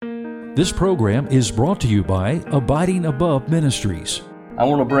This program is brought to you by Abiding Above Ministries. I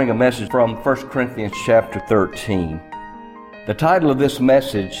want to bring a message from 1 Corinthians chapter 13. The title of this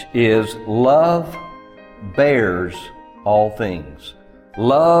message is Love Bears All Things.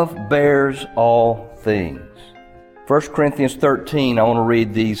 Love bears all things. 1 Corinthians 13, I want to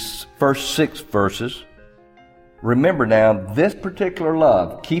read these first 6 verses. Remember now, this particular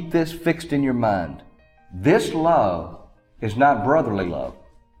love, keep this fixed in your mind. This love is not brotherly love.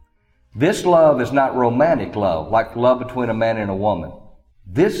 This love is not romantic love, like love between a man and a woman.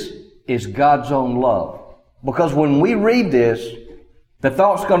 This is God's own love. Because when we read this, the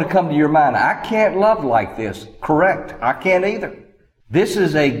thought's going to come to your mind, I can't love like this. Correct, I can't either. This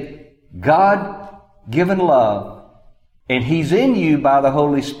is a God-given love, and He's in you by the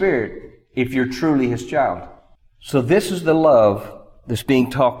Holy Spirit if you're truly His child. So this is the love that's being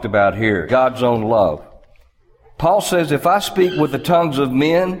talked about here, God's own love. Paul says, if I speak with the tongues of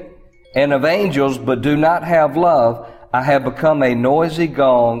men and of angels, but do not have love, I have become a noisy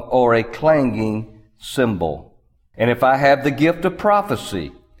gong or a clanging cymbal. And if I have the gift of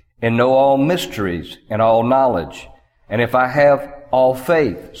prophecy and know all mysteries and all knowledge, and if I have all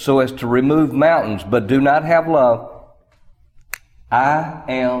faith so as to remove mountains, but do not have love, I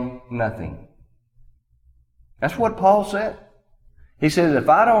am nothing. That's what Paul said. He says, if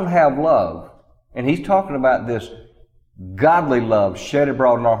I don't have love, and he's talking about this godly love shed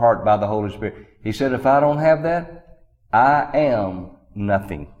abroad in our heart by the Holy Spirit. He said, if I don't have that, I am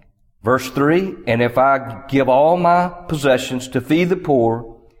nothing. Verse 3, and if I give all my possessions to feed the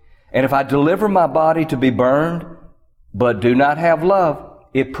poor, and if I deliver my body to be burned, but do not have love,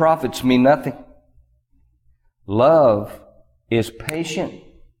 it profits me nothing. Love is patient.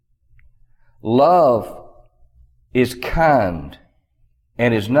 Love is kind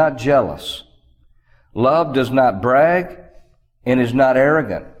and is not jealous. Love does not brag and is not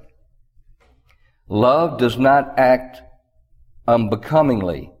arrogant. Love does not act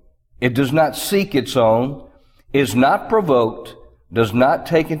unbecomingly. It does not seek its own, is not provoked, does not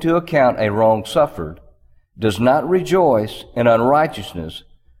take into account a wrong suffered, does not rejoice in unrighteousness,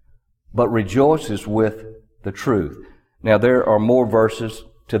 but rejoices with the truth. Now there are more verses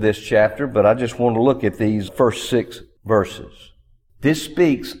to this chapter, but I just want to look at these first 6 verses. This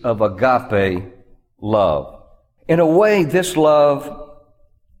speaks of agape love. In a way, this love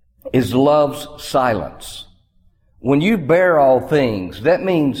is love's silence. When you bear all things, that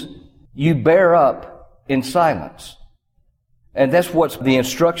means you bear up in silence. And that's what the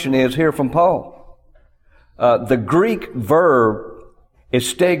instruction is here from Paul. The Greek verb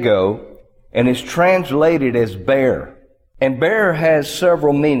is stego and is translated as bear. And bear has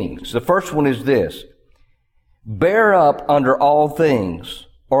several meanings. The first one is this: bear up under all things,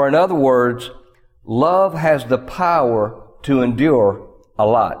 or in other words, love has the power to endure a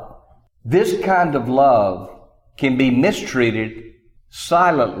lot. This kind of love can be mistreated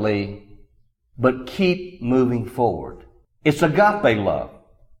silently, but keep moving forward. It's agape love.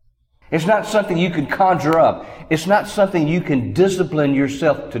 It's not something you can conjure up. It's not something you can discipline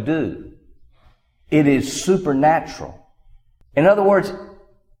yourself to do. It is supernatural. In other words,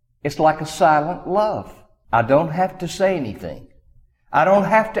 it's like a silent love. I don't have to say anything. I don't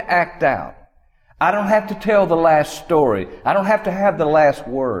have to act out. I don't have to tell the last story. I don't have to have the last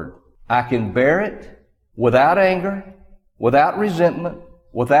word. I can bear it without anger, without resentment,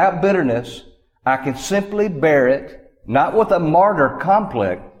 without bitterness. I can simply bear it, not with a martyr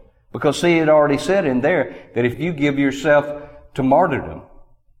complex, because see, it already said in there that if you give yourself to martyrdom,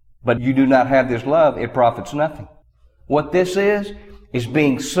 but you do not have this love, it profits nothing. What this is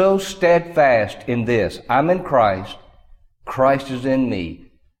being so steadfast in this. I'm in Christ. Christ is in me.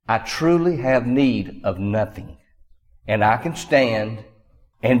 I truly have need of nothing. And I can stand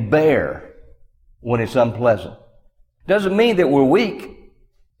and bear when it's unpleasant. It doesn't mean that we're weak.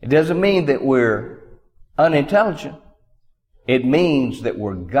 It doesn't mean that we're unintelligent. It means that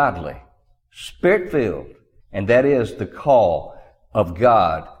we're godly, Spirit-filled. And that is the call of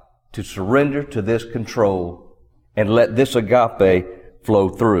God to surrender to this control and let this agape flow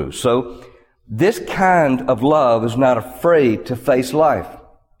through. So this kind of love is not afraid to face life.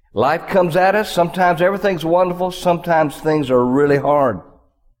 Life comes at us. Sometimes everything's wonderful. Sometimes things are really hard.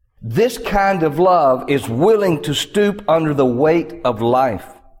 This kind of love is willing to stoop under the weight of life.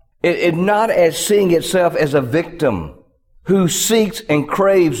 It not as seeing itself as a victim who seeks and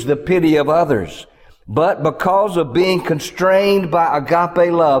craves the pity of others, but because of being constrained by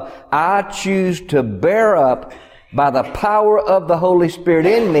agape love, I choose to bear up by the power of the Holy Spirit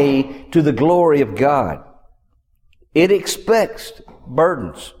in me to the glory of God. It expects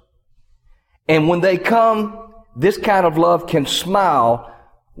burdens. And when they come, this kind of love can smile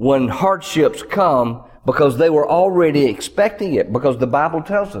when hardships come because they were already expecting it, because the Bible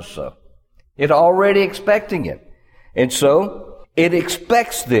tells us so. It's already expecting it. And so it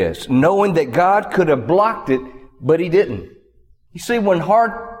expects this, knowing that God could have blocked it, but He didn't. You see, when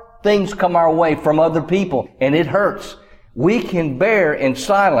hard things come our way from other people and it hurts, we can bear in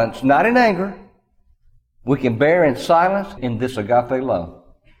silence, not in anger. We can bear in silence in this agape love.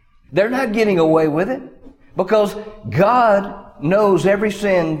 They're not getting away with it because God knows every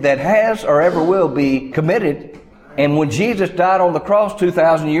sin that has or ever will be committed. And when Jesus died on the cross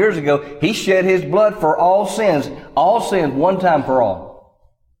 2,000 years ago, He shed His blood for all sins one time for all.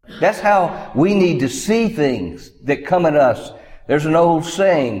 That's how we need to see things that come at us. There's an old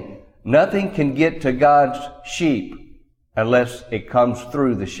saying, nothing can get to God's sheep unless it comes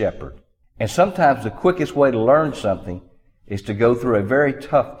through the shepherd. And sometimes the quickest way to learn something is to go through a very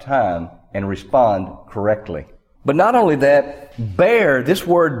tough time and respond correctly. But not only that, bear, this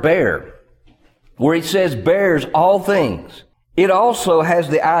word bear, where He says bears all things, it also has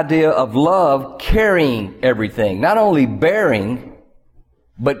the idea of love carrying everything. Not only bearing,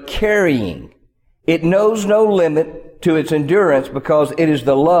 but carrying. It knows no limit to its endurance because it is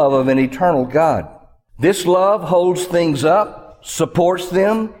the love of an eternal God. This love holds things up, supports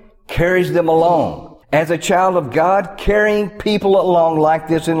them, carries them along. As a child of God, carrying people along like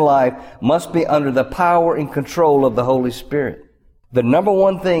this in life must be under the power and control of the Holy Spirit. The number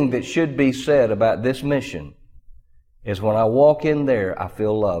one thing that should be said about this mission is when I walk in there, I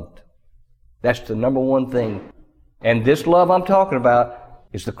feel loved. That's the number one thing. And this love I'm talking about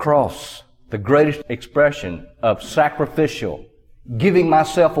is the cross, the greatest expression of sacrificial, giving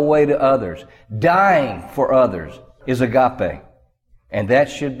myself away to others, dying for others is agape. And that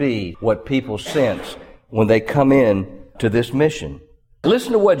should be what people sense when they come in to this mission.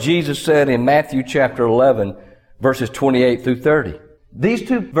 Listen to what Jesus said in Matthew chapter 11, verses 28 through 30. These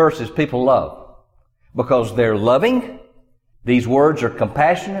two verses people love because they're loving, these words are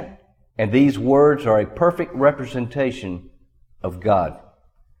compassionate, and these words are a perfect representation of God.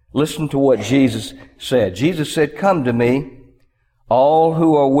 Listen to what Jesus said. Jesus said, "Come to me, all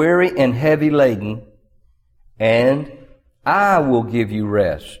who are weary and heavy laden, and I will give you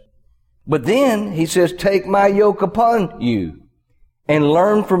rest." But then He says, "Take my yoke upon you and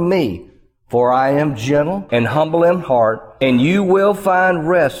learn from me, for I am gentle and humble in heart, and you will find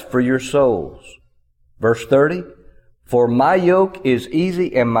rest for your souls." Verse 30, "For my yoke is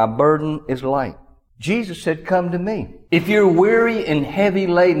easy and my burden is light." Jesus said, "Come to me." If you're weary and heavy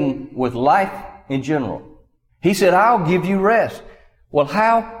laden with life in general, He said, "I'll give you rest." Well,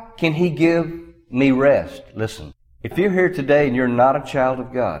 how can He give me rest? Listen. If you're here today and you're not a child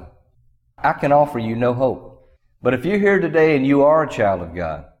of God, I can offer you no hope. But if you're here today and you are a child of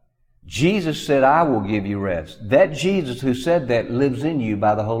God, Jesus said, "I will give you rest." That Jesus who said that lives in you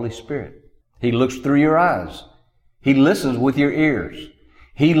by the Holy Spirit. He looks through your eyes. He listens with your ears.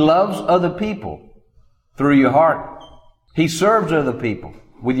 He loves other people through your heart. He serves other people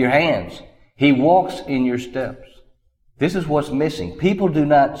with your hands. He walks in your steps. This is what's missing. People do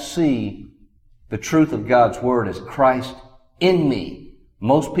not see the truth of God's Word as Christ in me.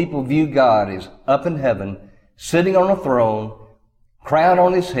 Most people view God as up in heaven, sitting on a throne, crown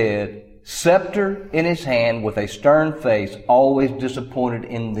on His head, scepter in His hand with a stern face, always disappointed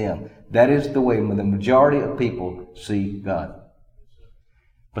in them. That is the way the majority of people see God.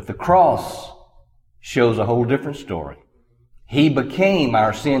 But the cross shows a whole different story. He became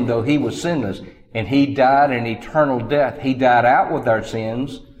our sin, though He was sinless, and He died an eternal death. He died out with our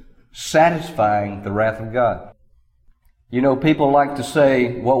sins, satisfying the wrath of God. You know, people like to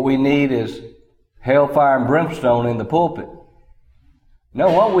say what we need is hellfire and brimstone in the pulpit. No,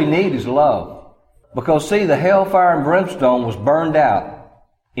 what we need is love. Because, see, the hellfire and brimstone was burned out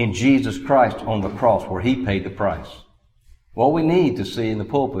in Jesus Christ on the cross where He paid the price. What we need to see in the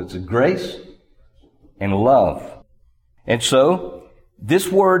pulpit is grace and love. And so,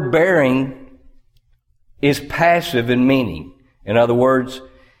 this word bearing is passive in meaning. In other words,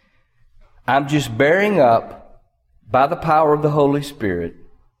 I'm just bearing up by the power of the Holy Spirit.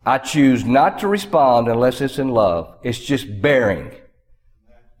 I choose not to respond unless it's in love. It's just bearing.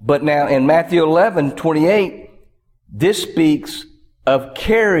 But now in Matthew 11:28, this speaks of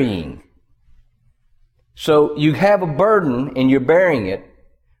carrying. So you have a burden and you're bearing it,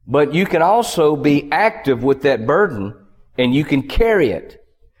 but you can also be active with that burden and you can carry it.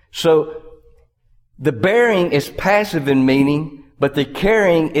 So the bearing is passive in meaning, but the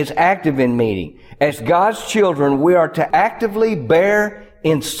carrying is active in meaning. As God's children, we are to actively bear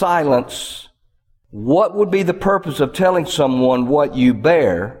in silence. What would be the purpose of telling someone what you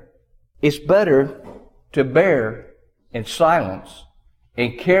bear? It's better to bear in silence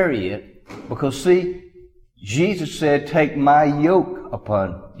and carry it. Because see, Jesus said, take my yoke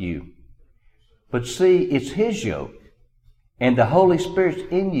upon you. But see, it's His yoke. And the Holy Spirit's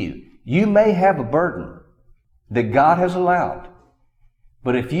in you. You may have a burden that God has allowed.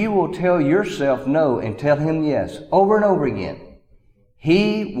 But if you will tell yourself no and tell Him yes over and over again,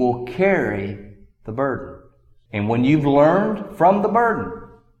 He will carry the burden. And when you've learned from the burden,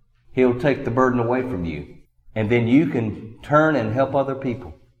 He'll take the burden away from you. And then you can turn and help other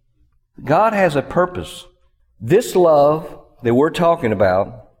people. God has a purpose. This love that we're talking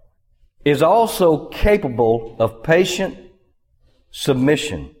about is also capable of patient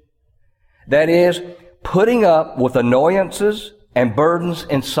submission. That is, putting up with annoyances and burdens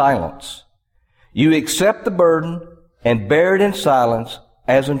in silence. You accept the burden and bear it in silence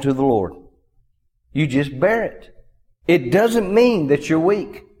as unto the Lord. You just bear it. It doesn't mean that you're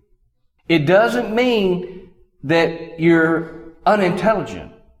weak. It doesn't mean that you're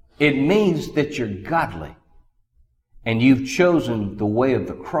unintelligent. It means that you're godly. And you've chosen the way of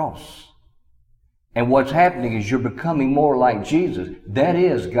the cross. And what's happening is you're becoming more like Jesus. That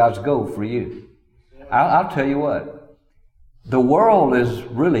is God's goal for you. I'll tell you what. The world is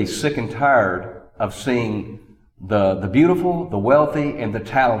really sick and tired of seeing the beautiful, the wealthy, and the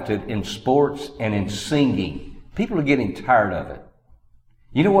talented in sports and in singing. People are getting tired of it.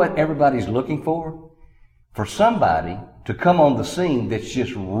 You know what everybody's looking for? For somebody to come on the scene that's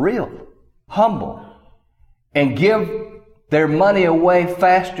just real, humble, and give their money away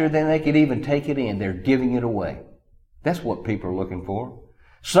faster than they could even take it in. They're giving it away. That's what people are looking for.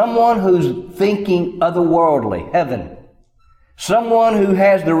 Someone who's thinking otherworldly, heaven. Someone who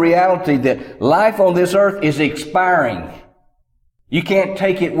has the reality that life on this earth is expiring. You can't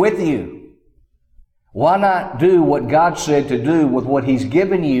take it with you. Why not do what God said to do with what He's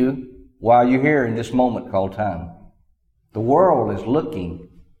given you while you're here in this moment called time? The world is looking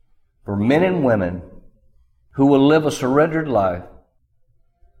for men and women who will live a surrendered life,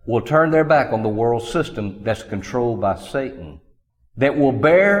 will turn their back on the world system that's controlled by Satan, that will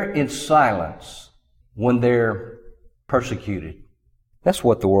bear in silence when they're persecuted. That's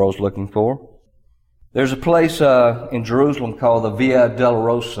what the world's looking for. There's a place in Jerusalem called the Via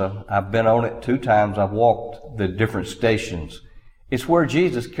Dolorosa. I've been on it 2 times. I've walked the different stations. It's where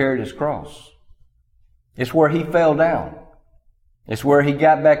Jesus carried His cross. It's where He fell down. It's where He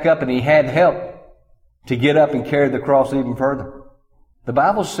got back up and He had help to get up and carry the cross even further. The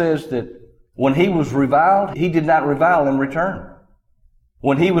Bible says that when He was reviled, He did not revile in return.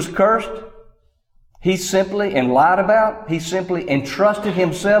 When He was cursed, He simply, and lied about, He simply entrusted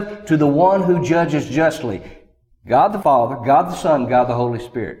Himself to the one who judges justly. God the Father, God the Son, God the Holy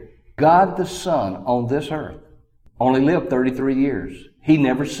Spirit. God the Son on this earth only lived 33 years. He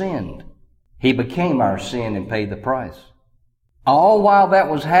never sinned. He became our sin and paid the price. All while that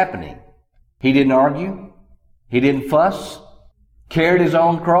was happening, He didn't argue. He didn't fuss. Carried His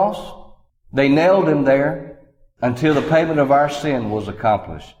own cross. They nailed Him there until the payment of our sin was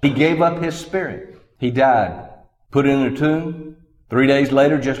accomplished. He gave up His spirit. He died, put in a tomb. 3 days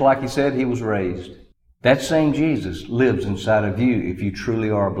later, just like He said, He was raised. That same Jesus lives inside of you if you truly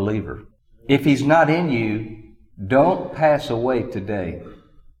are a believer. If He's not in you, don't pass away today.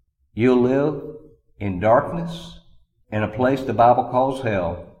 You'll live in darkness in a place the Bible calls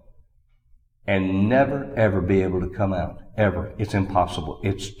hell and never, ever be able to come out. Ever. It's impossible.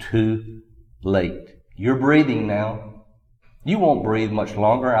 It's too late. You're breathing now. You won't breathe much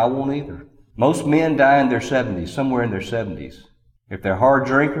longer. I won't either. Most men die in their 70s, somewhere in their 70s. If they're hard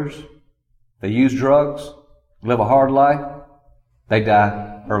drinkers, they use drugs, live a hard life, they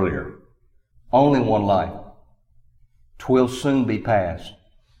die earlier. Only one life. 'Twill soon be past.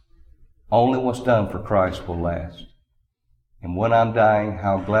 Only what's done for Christ will last. And when I'm dying,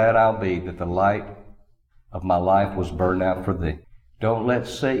 how glad I'll be that the light of my life was burned out for Thee. Don't let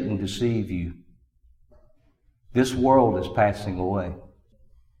Satan deceive you. This world is passing away.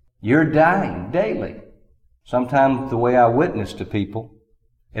 You're dying daily. Sometimes the way I witness to people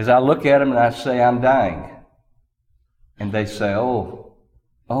is I look at them and I say, I'm dying. And they say, oh,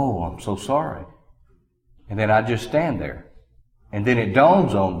 I'm so sorry. And then I just stand there. And then it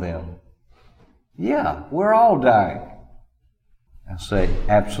dawns on them, yeah, we're all dying. I say,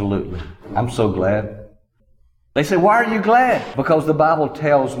 absolutely. I'm so glad. They say, why are you glad? Because the Bible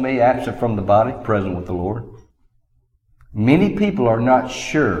tells me, absent from the body, present with the Lord. Many people are not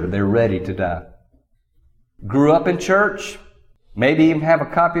sure they're ready to die. Grew up in church, maybe even have a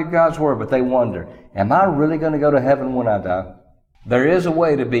copy of God's Word, but they wonder, am I really going to go to heaven when I die? There is a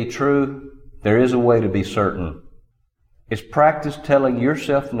way to be true. There is a way to be certain. It's practice telling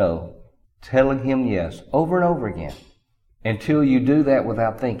yourself no, telling Him yes, over and over again. until you do that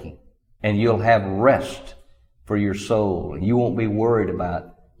without thinking. And you'll have rest for your soul. And you won't be worried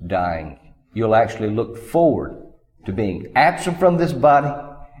about dying. You'll actually look forward to being absent from this body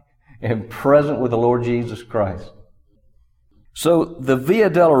and present with the Lord Jesus Christ. So the Via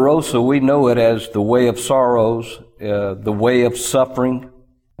Dolorosa, we know it as the way of sorrows, the way of suffering.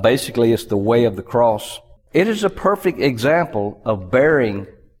 Basically, it's the way of the cross. It is a perfect example of bearing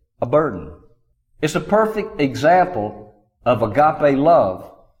a burden. It's a perfect example of agape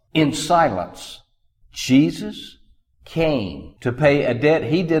love in silence. Jesus came to pay a debt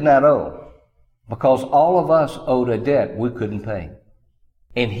He did not owe, because all of us owed a debt we couldn't pay.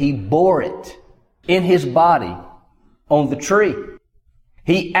 And He bore it in His body on the tree.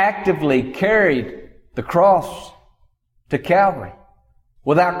 He actively carried the cross to Calvary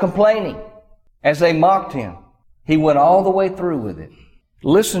without complaining. As they mocked Him, He went all the way through with it.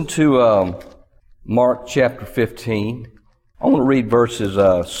 Listen to Mark chapter 15. I want to read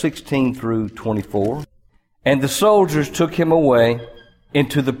verses 16 through 24. And the soldiers took Him away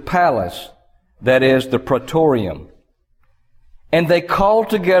into the palace, that is, the praetorium. And they called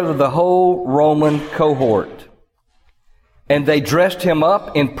together the whole Roman cohort. And they dressed Him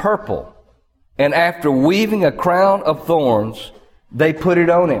up in purple. And after weaving a crown of thorns, they put it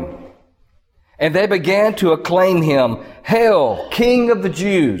on Him. And they began to acclaim Him, "Hail, King of the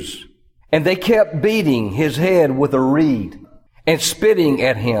Jews!" And they kept beating His head with a reed, and spitting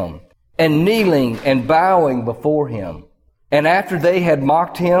at Him, and kneeling and bowing before Him. And after they had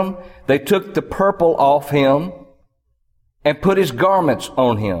mocked Him, they took the purple off Him, and put His garments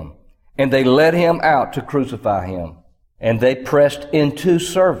on Him. And they led Him out to crucify Him. And they pressed into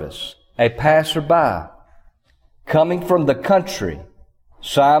service a passerby, coming from the country,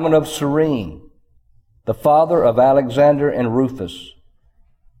 Simon of Cyrene, the father of Alexander and Rufus,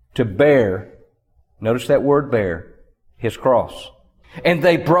 to bear, notice that word bear, His cross. And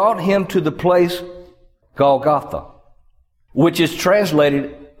they brought Him to the place Golgotha, which is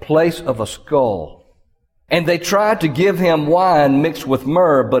translated place of a skull. And they tried to give Him wine mixed with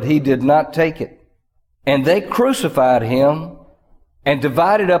myrrh, but He did not take it. And they crucified Him and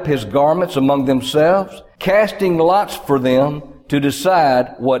divided up His garments among themselves, casting lots for them to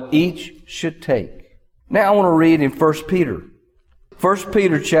decide what each should take. Now I want to read in 1 Peter. 1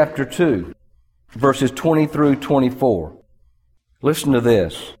 Peter chapter 2, verses 20 through 24. Listen to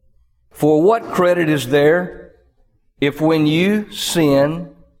this. For what credit is there if when you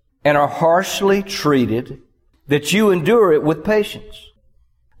sin and are harshly treated, that you endure it with patience?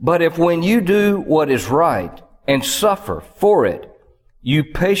 But if when you do what is right and suffer for it, you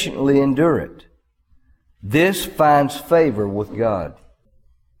patiently endure it, this finds favor with God.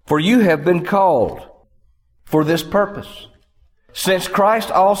 For you have been called for this purpose, since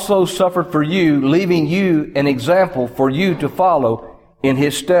Christ also suffered for you, leaving you an example for you to follow in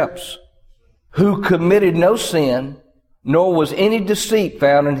His steps, who committed no sin, nor was any deceit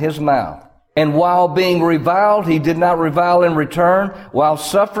found in His mouth. And while being reviled, He did not revile in return. While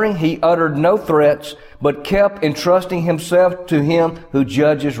suffering, He uttered no threats, but kept entrusting Himself to Him who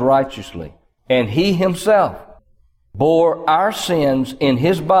judges righteously. And He Himself bore our sins in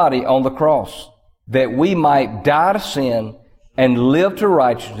His body on the cross, that we might die to sin and live to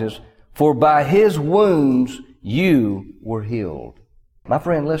righteousness, for by His wounds you were healed. My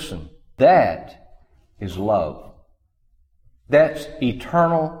friend, listen, that is love. That's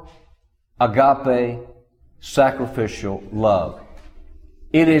eternal, agape, sacrificial love.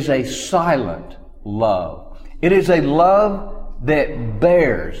 It is a silent love. It is a love that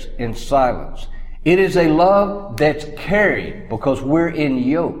bears in silence. It is a love that's carried because we're in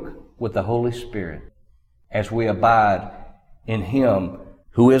yoke with the Holy Spirit as we abide in Him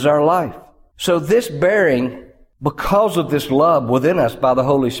who is our life. So this bearing, because of this love within us by the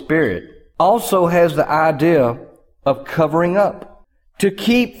Holy Spirit, also has the idea of covering up, to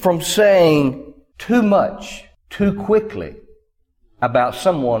keep from saying too much, too quickly about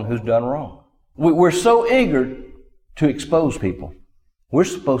someone who's done wrong. We're so eager to expose people. We're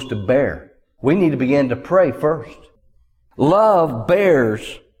supposed to bear. We need to begin to pray first. Love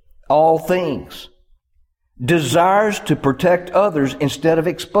bears all things, desires to protect others instead of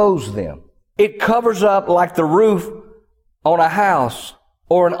expose them. It covers up like the roof on a house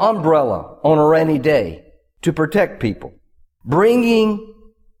or an umbrella on a rainy day to protect people. Bringing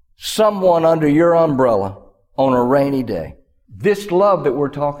someone under your umbrella on a rainy day. This love that we're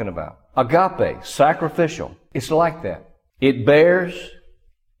talking about, agape, sacrificial, it's like that. It bears,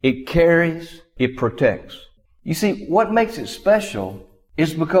 it carries, it protects. You see, what makes it special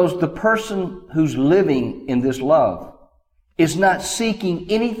is because the person who's living in this love is not seeking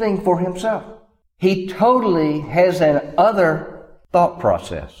anything for himself. He totally has an other thought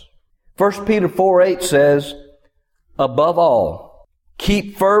process. 1 Peter 4:8 says, above all,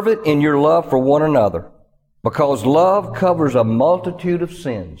 keep fervent in your love for one another, because love covers a multitude of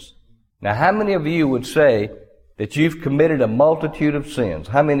sins. Now, how many of you would say that you've committed a multitude of sins?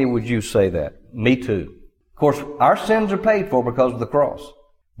 How many would you say that? Me too. Of course, our sins are paid for because of the cross.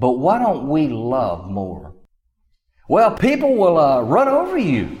 But why don't we love more? Well, people will run over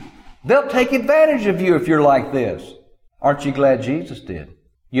you. They'll take advantage of you if you're like this. Aren't you glad Jesus did?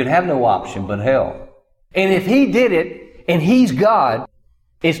 You'd have no option but hell. And if He did it, and He's God,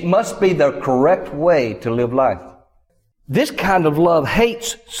 it must be the correct way to live life. This kind of love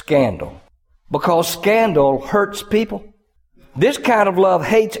hates scandal, because scandal hurts people. This kind of love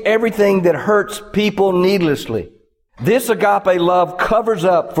hates everything that hurts people needlessly. This agape love covers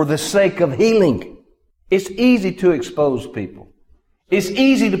up for the sake of healing. It's easy to expose people. It's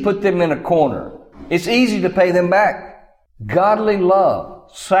easy to put them in a corner. It's easy to pay them back. Godly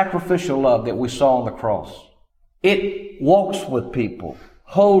love, sacrificial love that we saw on the cross, it walks with people,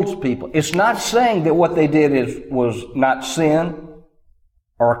 holds people. It's not saying that what they did was not sin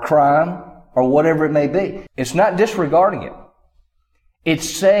or a crime or whatever it may be. It's not disregarding it. It's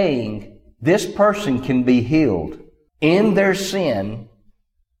saying this person can be healed in their sin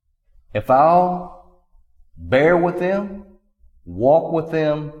if I'll bear with them, walk with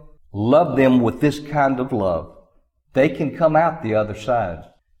them, love them with this kind of love. They can come out the other side.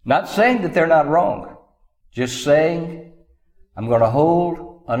 Not saying that they're not wrong. Just saying I'm going to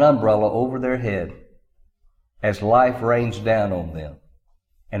hold an umbrella over their head as life rains down on them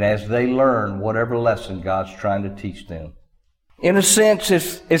and as they learn whatever lesson God's trying to teach them. In a sense,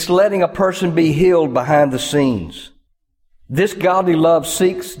 it's letting a person be healed behind the scenes. This godly love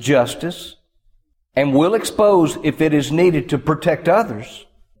seeks justice and will expose if it is needed to protect others.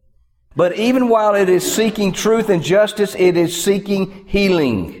 But even while it is seeking truth and justice, it is seeking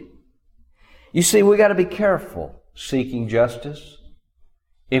healing. You see, we got to be careful seeking justice.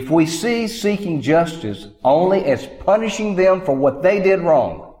 If we see seeking justice only as punishing them for what they did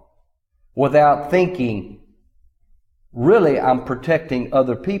wrong, without thinking, really, I'm protecting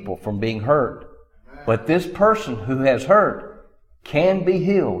other people from being hurt. But this person who has hurt can be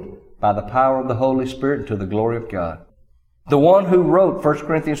healed by the power of the Holy Spirit to the glory of God. The one who wrote 1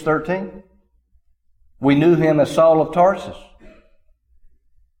 Corinthians 13, we knew him as Saul of Tarsus.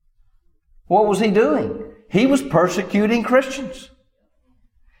 What was he doing? He was persecuting Christians.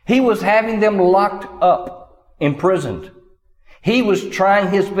 He was having them locked up, imprisoned. He was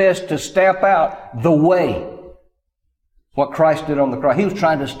trying his best to stamp out the way. What Christ did on the cross. He was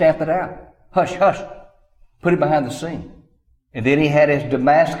trying to stamp it out. Hush, hush. Put it behind the scene. And then he had his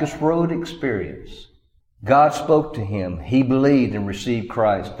Damascus Road experience. God spoke to him. He believed and received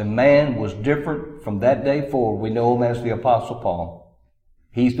Christ. The man was different from that day forward. We know him as the Apostle Paul.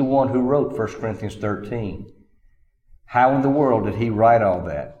 He's the one who wrote 1 Corinthians 13. How in the world did he write all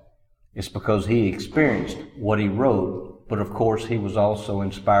that? It's because he experienced what he wrote, but of course he was also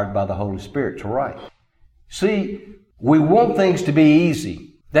inspired by the Holy Spirit to write. See, we want things to be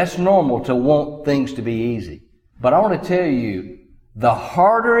easy. That's normal to want things to be easy. But I want to tell you, the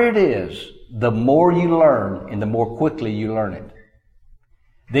harder it is, the more you learn and the more quickly you learn it.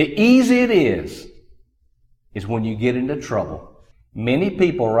 The easier it is when you get into trouble. Many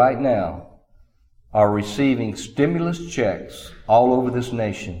people right now are receiving stimulus checks all over this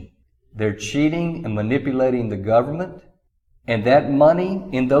nation. They're cheating and manipulating the government, and that money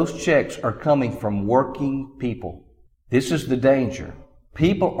in those checks are coming from working people. This is the danger.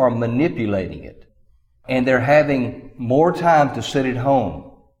 People are manipulating it, and they're having more time to sit at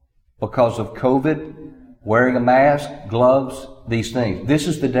home because of COVID, wearing a mask, gloves, these things. This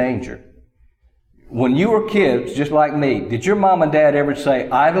is the danger. When you were kids, just like me, did your mom and dad ever say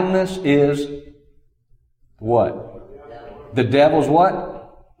idleness is what? The devil's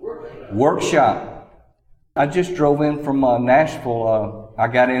what? Workshop. I just drove in from Nashville. I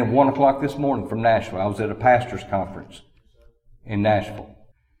got in at 1 o'clock this morning from Nashville. I was at a pastor's conference in Nashville.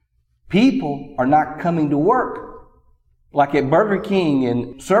 People are not coming to work. Like at Burger King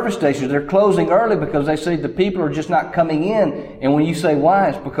and service stations, they're closing early because they say the people are just not coming in. And when you say why,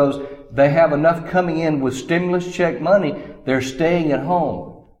 it's because they have enough coming in with stimulus check money, they're staying at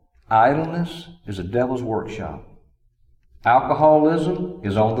home. Idleness is a devil's workshop. Alcoholism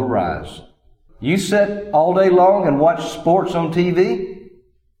is on the rise. You sit all day long and watch sports on TV,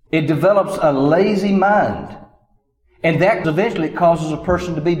 it develops a lazy mind. And that eventually causes a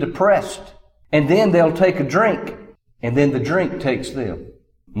person to be depressed. And then they'll take a drink, and then the drink takes them.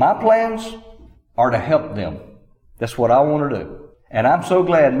 My plans are to help them. That's what I want to do. And I'm so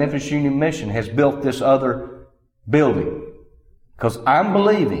glad Memphis Union Mission has built this other building, because I'm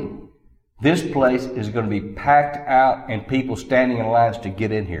believing this place is going to be packed out and people standing in lines to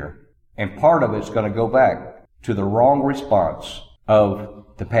get in here. And part of it's going to go back to the wrong response of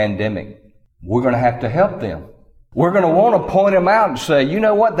the pandemic. We're going to have to help them. We're going to want to point them out and say, you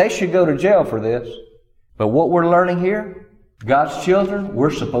know what, they should go to jail for this. But what we're learning here, God's children,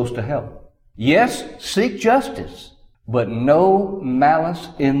 we're supposed to help. Yes, seek justice, but no malice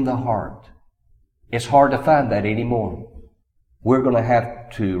in the heart. It's hard to find that anymore. We're going to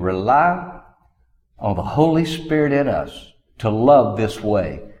have to rely on the Holy Spirit in us to love this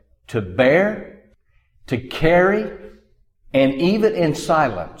way, to bear, to carry, and even in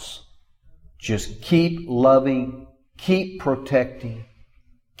silence, just keep loving, keep protecting,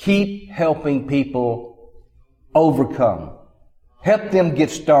 keep helping people overcome. Help them get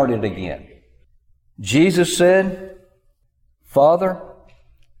started again. Jesus said, Father,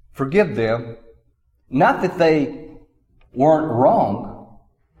 forgive them. Not that they weren't wrong.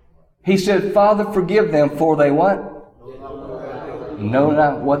 He said, Father, forgive them, for they what? Know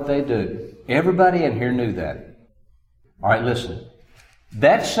not what they do. Everybody in here knew that. All right, listen.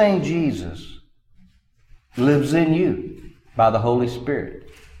 That same Jesus lives in you by the Holy Spirit.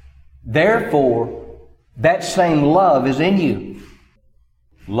 Therefore, that same love is in you.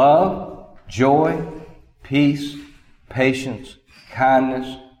 Love, joy, peace, patience,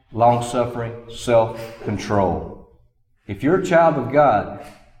 kindness, long-suffering, self-control. If you're a child of God,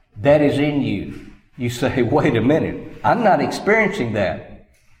 that is in you. You say, wait a minute, I'm not experiencing that.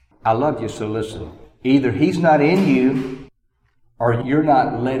 I love you, so listen. Either He's not in you, or you're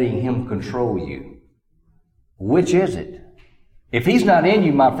not letting Him control you. Which is it? If He's not in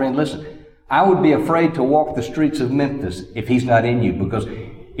you, my friend, listen, I would be afraid to walk the streets of Memphis if He's not in you, because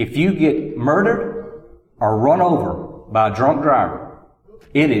if you get murdered or run over by a drunk driver,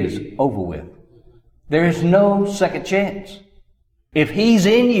 it is over with. There is no second chance. If He's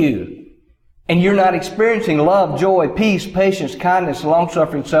in you and you're not experiencing love, joy, peace, patience, kindness,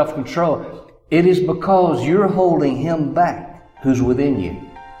 long-suffering, self-control, it is because you're holding Him back who's within you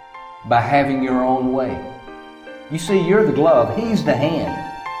by having your own way. You see, you're the glove. He's the hand.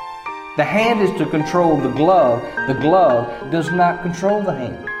 The hand is to control the glove. The glove does not control the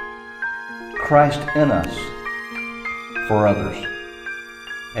hand. Christ in us for others.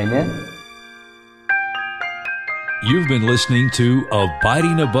 Amen. You've been listening to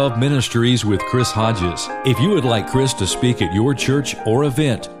Abiding Above Ministries with Chris Hodges. If you would like Chris to speak at your church or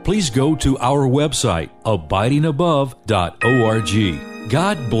event, please go to our website, abidingabove.org.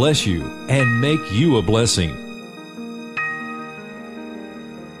 God bless you and make you a blessing.